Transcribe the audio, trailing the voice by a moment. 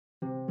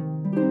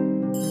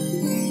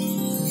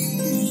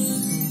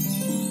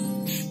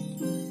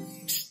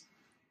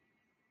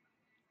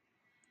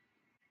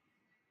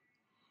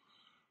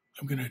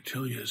I'm going to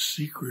tell you a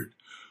secret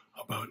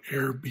about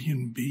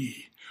Airbnb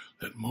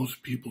that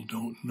most people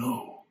don't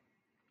know.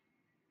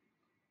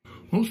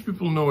 Most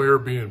people know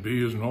Airbnb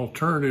is an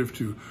alternative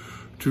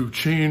to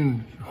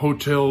chain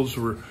hotels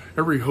where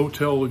every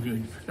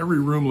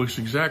room looks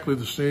exactly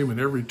the same in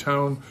every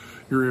town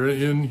you're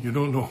in. You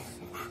don't know,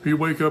 you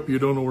wake up, you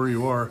don't know where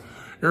you are.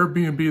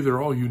 Airbnb,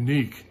 they're all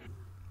unique.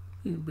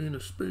 You can be in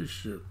a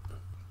spaceship.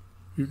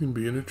 You can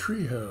be in a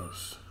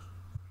treehouse.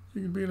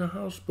 You can be in a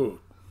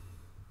houseboat.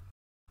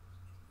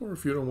 Or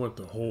if you don't want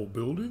the whole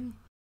building,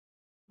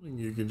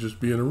 you can just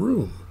be in a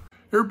room.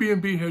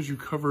 Airbnb has you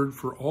covered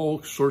for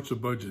all sorts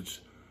of budgets.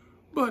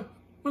 But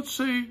let's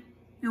say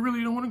you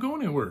really don't want to go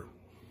anywhere.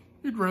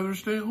 You'd rather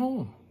stay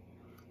home.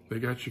 They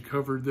got you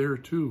covered there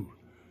too.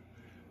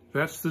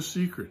 That's the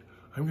secret.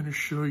 I'm going to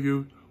show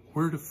you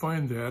where to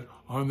find that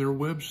on their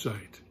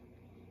website.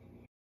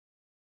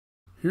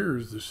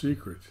 Here's the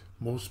secret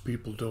most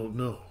people don't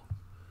know.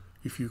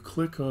 If you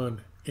click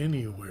on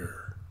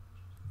anywhere,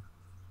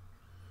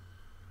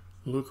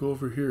 look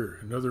over here,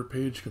 another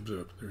page comes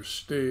up. There's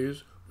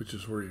stays, which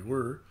is where you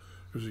were.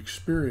 There's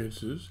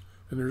experiences,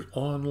 and there's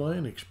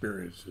online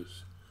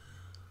experiences.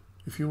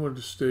 If you want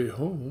to stay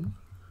home,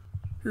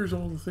 here's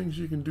all the things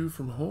you can do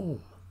from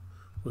home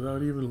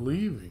without even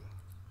leaving.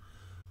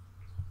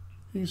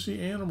 You can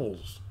see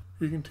animals.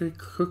 You can take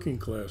cooking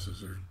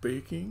classes. There's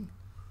baking.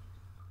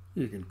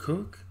 You can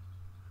cook.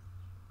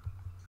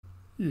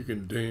 You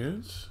can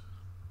dance.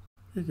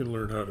 You can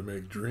learn how to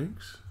make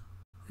drinks.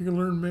 You can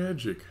learn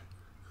magic.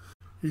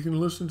 You can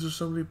listen to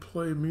somebody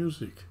play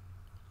music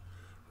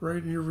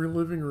right in your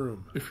living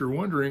room. If you're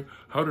wondering,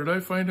 how did I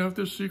find out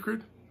this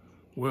secret?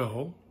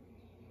 Well,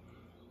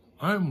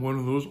 I'm one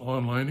of those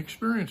online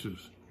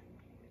experiences.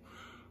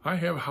 I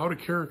have how to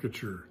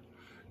caricature.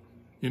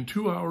 In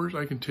 2 hours,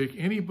 I can take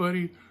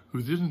anybody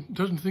who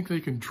doesn't think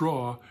they can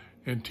draw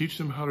and teach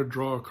them how to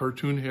draw a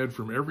cartoon head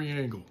from every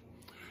angle.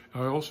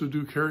 I also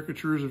do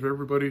caricatures of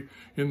everybody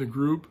in the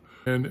group,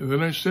 and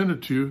then I send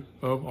it to you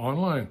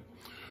online.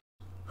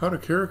 How to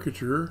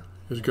Caricature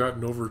has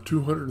gotten over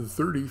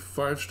 230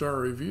 5-star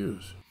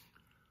reviews.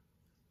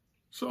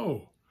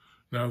 So,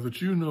 now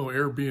that you know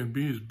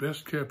Airbnb's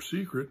best kept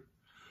secret,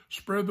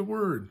 spread the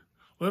word.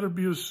 Let it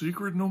be a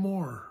secret no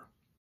more.